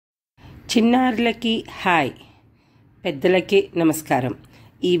చిన్నారులకి hi, పెద్దలకి నమస్కారం.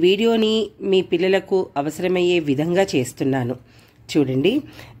 ఈ వీడియోని మీ పిల్లలకు అవసరమయ్యే విధంగా చేస్తున్నాను. చూడండి,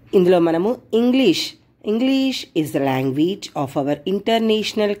 ఇందులో మనము English is the language of our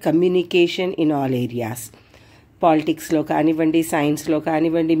international communication in all areas. పాలిటిక్స్లో కానివ్వండి, సైన్స్లో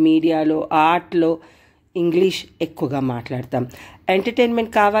కానివ్వండి, మీడియాలో, ఆర్ట్లో ఇంగ్లీష్ ఎక్కువగా మాట్లాడతాం. ఎంటర్టైన్మెంట్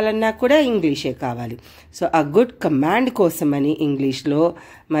కావాలన్నా కూడా ఇంగ్లీషే కావాలి. సో ఆ గుడ్ కమాండ్ కోసమని ఇంగ్లీష్లో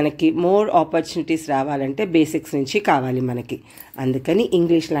మనకి మోర్ ఆపర్చునిటీస్ రావాలంటే బేసిక్స్ నుంచి కావాలి మనకి. అందుకని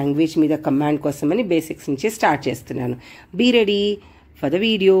ఇంగ్లీష్ లాంగ్వేజ్ మీద కమాండ్ కోసమని బేసిక్స్ నుంచి స్టార్ట్ చేస్తున్నాను. Be ready for the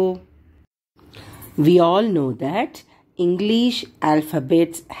video. We all know that English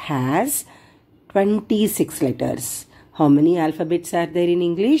alphabet has 26 letters. How many alphabets are there in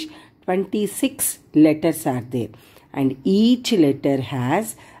English? 26 letters are there, and each letter has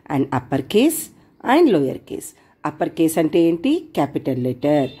an uppercase and lowercase. Uppercase ante enti? Capital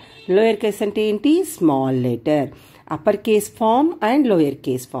letter. Lowercase ante enti? Small letter. Uppercase form and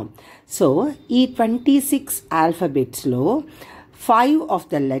lowercase form. So ee 26 alphabets lo 5 of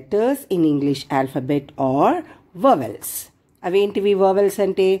the letters in English alphabet are vowels. Aventivi vowels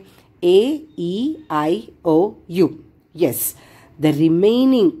ante? A, E, I, O, U. Yes. The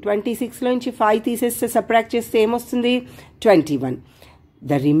remaining 26 లో నుంచి 5 తీసేస్తే subtract చేస్తే ఏమొస్తుంది? 21.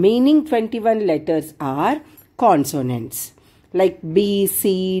 The remaining 21 letters are consonants like B,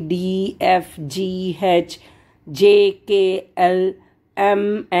 C, D, F, G, H, J, K, L, M,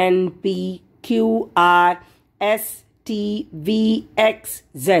 N, P, Q, R, S, T, V, X,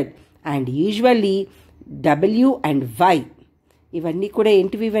 Z, and usually W and Y. ఇవన్నీ కూడా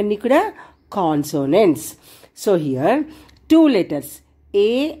ఏంటివి? ఇవన్నీ కూడా consonants. So here 2 letters A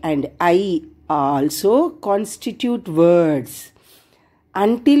and I also constitute words.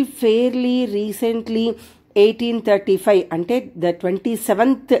 Until fairly recently 1835 అంటే the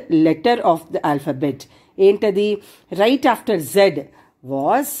 27th letter of the alphabet ఏంటది? Right after Z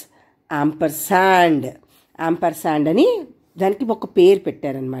was ampersand. Ampersand అని దానికి ఒక పేరు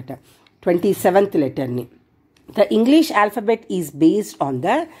పెట్టారనమాట 27th లెటర్ని. The English alphabet is based on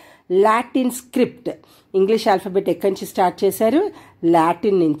the Latin script. English alphabet ఎక్కడి నుంచి స్టార్ట్ చేశారు?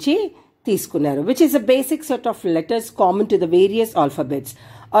 లాటిన్ నుంచి తీసుకున్నారు. Which is a basic set of letters common to the various alphabets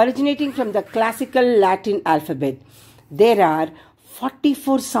originating from the classical Latin alphabet. There are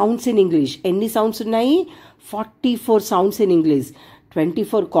 44 sounds in English. ఎన్ని sounds ఉన్నాయి? 44 sounds in English.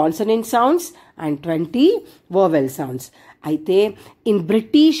 24 consonant sounds and 20 vowel sounds. అయితే in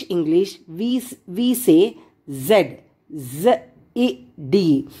British English we say Z, Z-E-D.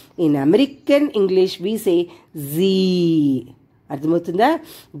 In American English we say Z. అర్థమవుతుందా?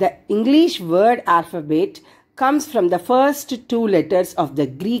 The English word alphabet comes from the first 2 letters of the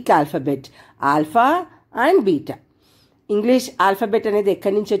Greek alphabet, alpha and beta. English alphabet అనేది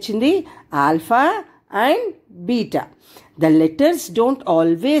ఎక్కడి నుంచి వచ్చింది? Alpha and beta. The letters don't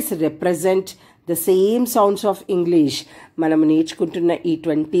always represent the same sounds of English. మనం నేర్చుకుంటున్న ఈ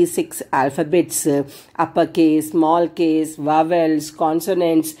 26 alphabets upper case, small case, vowels,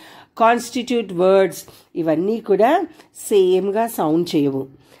 consonants, constitute words ఇవన్నీ కూడా సేమ్గా sound చేయవు.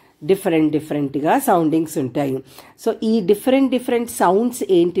 డిఫరెంట్గా సౌండింగ్స్ ఉంటాయి. సో ఈ డిఫరెంట్ సౌండ్స్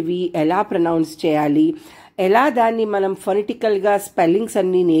ఏంటివి, ఎలా ప్రొనౌన్స్ చేయాలి, ఎలా దాన్ని మనం ఫొనెటికల్గా స్పెల్లింగ్స్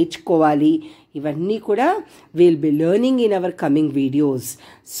అన్నీ నేర్చుకోవాలి, ఇవన్నీ కూడా we'll be learning in our coming videos.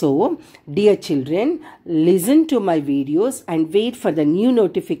 So, dear children, listen to my videos and wait for the new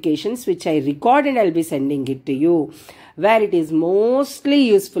notifications which I record and I'll be sending it to you, where it is mostly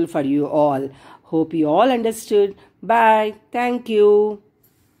useful for you all. Hope you all understood. Bye. Thank you.